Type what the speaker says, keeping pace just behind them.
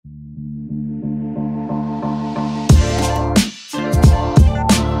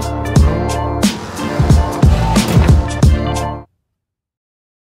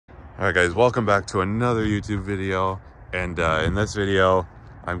Alright guys, welcome back to another YouTube video, and in this video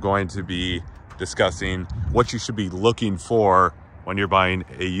I'm going to be discussing what you should be looking for when you're buying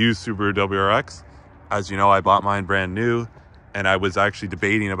a used Subaru WRX. As you know, I bought mine brand new, and I was actually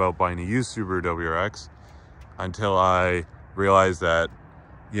debating about buying a used Subaru WRX until I realized that,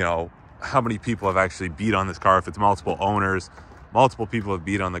 you know, how many people have actually beat on this car. If it's multiple owners, multiple people have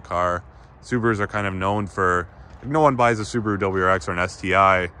beat on the car. Subarus are kind of known for, no one buys a Subaru WRX or an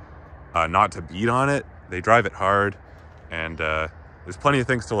STI not to beat on it. They drive it hard, and there's plenty of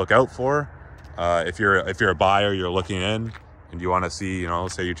things to look out for. If you're a buyer, you're looking in and you want to see, you know,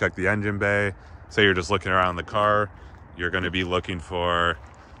 say you check the engine bay, say you're just looking around the car, you're going to be looking for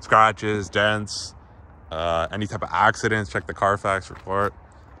scratches, dents, any type of accidents. Check the Carfax report,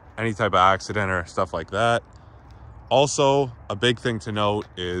 any type of accident or stuff like that. Also, a big thing to note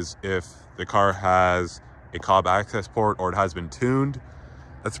is if the car has a Cobb access port or it has been tuned.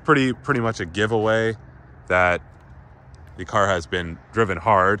 That's pretty much a giveaway that the car has been driven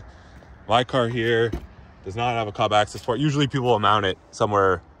hard. My car here does not have a Cobb access port. Usually people will mount it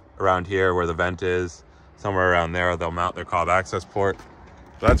somewhere around here where the vent is. Somewhere around there, they'll mount their Cobb access port.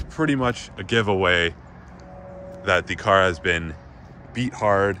 So that's pretty much a giveaway that the car has been beat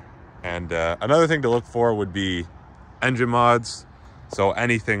hard. And another thing to look for would be engine mods. So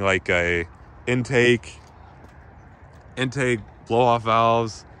anything like a intake, blow-off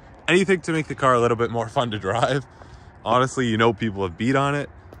valves, anything to make the car a little bit more fun to drive. Honestly, you know, people have beat on it,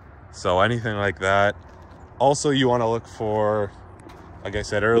 so anything like that. Also, you want to look for, like I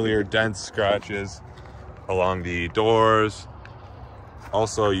said earlier, dents, scratches along the doors.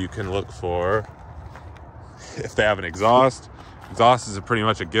 Also, you can look for if they have an exhaust. Exhaust is pretty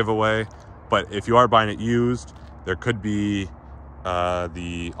much a giveaway, but if you are buying it used, there could be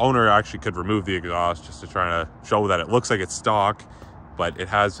the owner actually could remove the exhaust just to try to show that it looks like it's stock, but it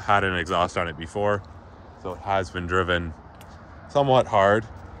has had an exhaust on it before, so it has been driven somewhat hard.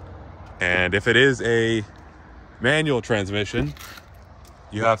 And if it is a manual transmission,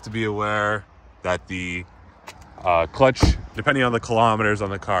 you have to be aware that the clutch, depending on the kilometers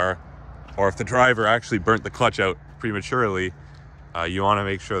on the car, or if the driver actually burnt the clutch out prematurely, you want to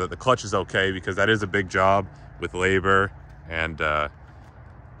make sure that the clutch is okay, because that is a big job with labor, and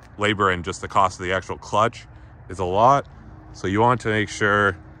just the cost of the actual clutch is a lot. So you want to make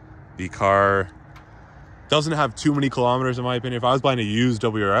sure the car doesn't have too many kilometers, in my opinion. If I was buying a used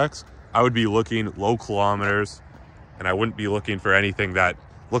WRX, I would be looking low kilometers, and I wouldn't be looking for anything that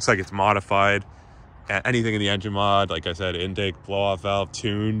looks like it's modified. Anything in the engine mod, like I said, intake, blow-off valve,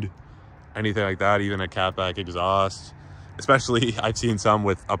 tuned, anything like that, even a catback exhaust. Especially, I've seen some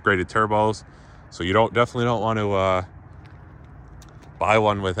with upgraded turbos, so you definitely don't want to buy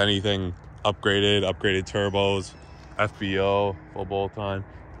one with anything upgraded turbos, FBO, full bolt-on,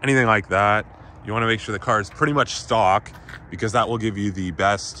 anything like that. You want to make sure the car is pretty much stock, because that will give you the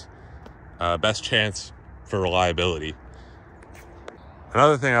best chance for reliability.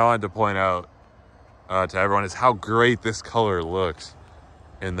 Another thing I wanted to point out to everyone is how great this color looks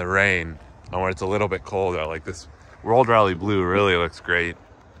in the rain, and when it's a little bit cold out. Like, this World Rally Blue really looks great,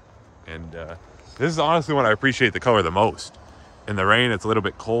 and this is honestly when I appreciate the color the most. In the rain, it's a little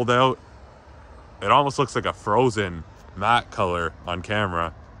bit cold out. It almost looks like a frozen matte color on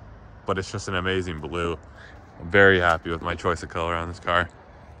camera, but it's just an amazing blue. I'm very happy with my choice of color on this car.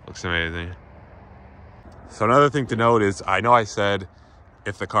 Looks amazing. So another thing to note is, I know I said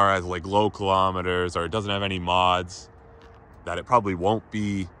if the car has like low kilometers or it doesn't have any mods, that it probably won't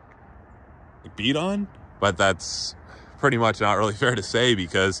be beat on, but that's pretty much not really fair to say,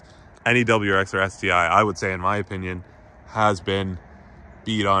 because any WRX or STI, I would say, in my opinion, has been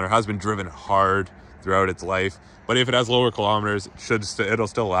beat on or has been driven hard throughout its life. But if it has lower kilometers, it'll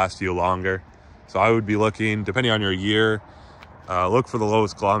still last you longer. So I would be looking, depending on your year, look for the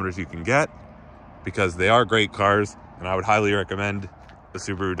lowest kilometers you can get, because they are great cars, and I would highly recommend the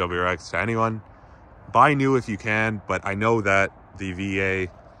Subaru WRX to anyone. Buy new if you can, but I know that the VA,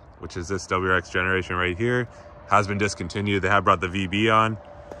 which is this WRX generation right here, has been discontinued. They have brought the VB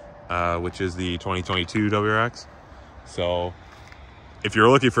on, which is the 2022 WRX. So if you're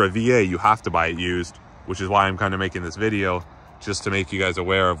looking for a VA, you have to buy it used, which is why I'm kind of making this video, just to make you guys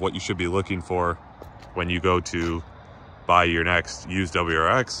aware of what you should be looking for when you go to buy your next used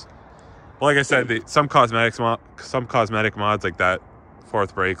WRX. But like I said, some cosmetic mods like that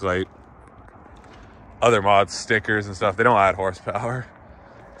fourth brake light, other mods, stickers and stuff, they don't add horsepower,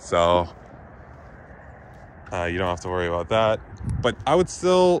 so you don't have to worry about that. But I would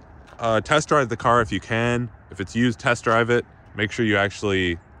still test drive the car if you can. If it's used, test drive it. Make sure you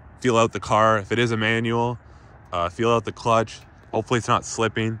actually feel out the car. If it is a manual, feel out the clutch. Hopefully it's not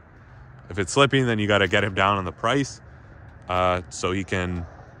slipping. If it's slipping, then you got to get him down on the price so he can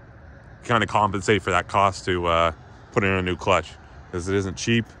kind of compensate for that cost to put in a new clutch, because it isn't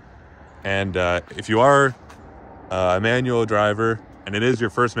cheap. And if you are a manual driver and it is your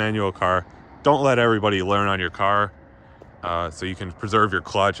first manual car, don't let everybody learn on your car, so you can preserve your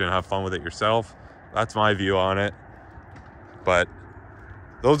clutch and have fun with it yourself. That's my view on it. But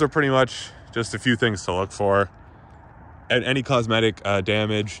those are pretty much just a few things to look for. And any cosmetic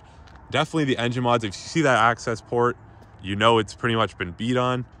damage, definitely the engine mods. If you see that access port, you know it's pretty much been beat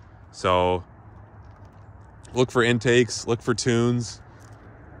on. So look for intakes, look for tunes,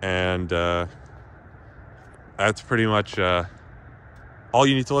 and that's pretty much all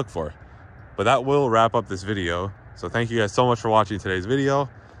you need to look for. But that will wrap up this video. So thank you guys so much for watching today's video.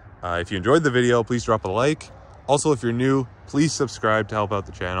 If you enjoyed the video, please drop a like. Also, if you're new, please subscribe to help out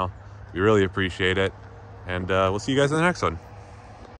the channel. We really appreciate it. And we'll see you guys in the next one.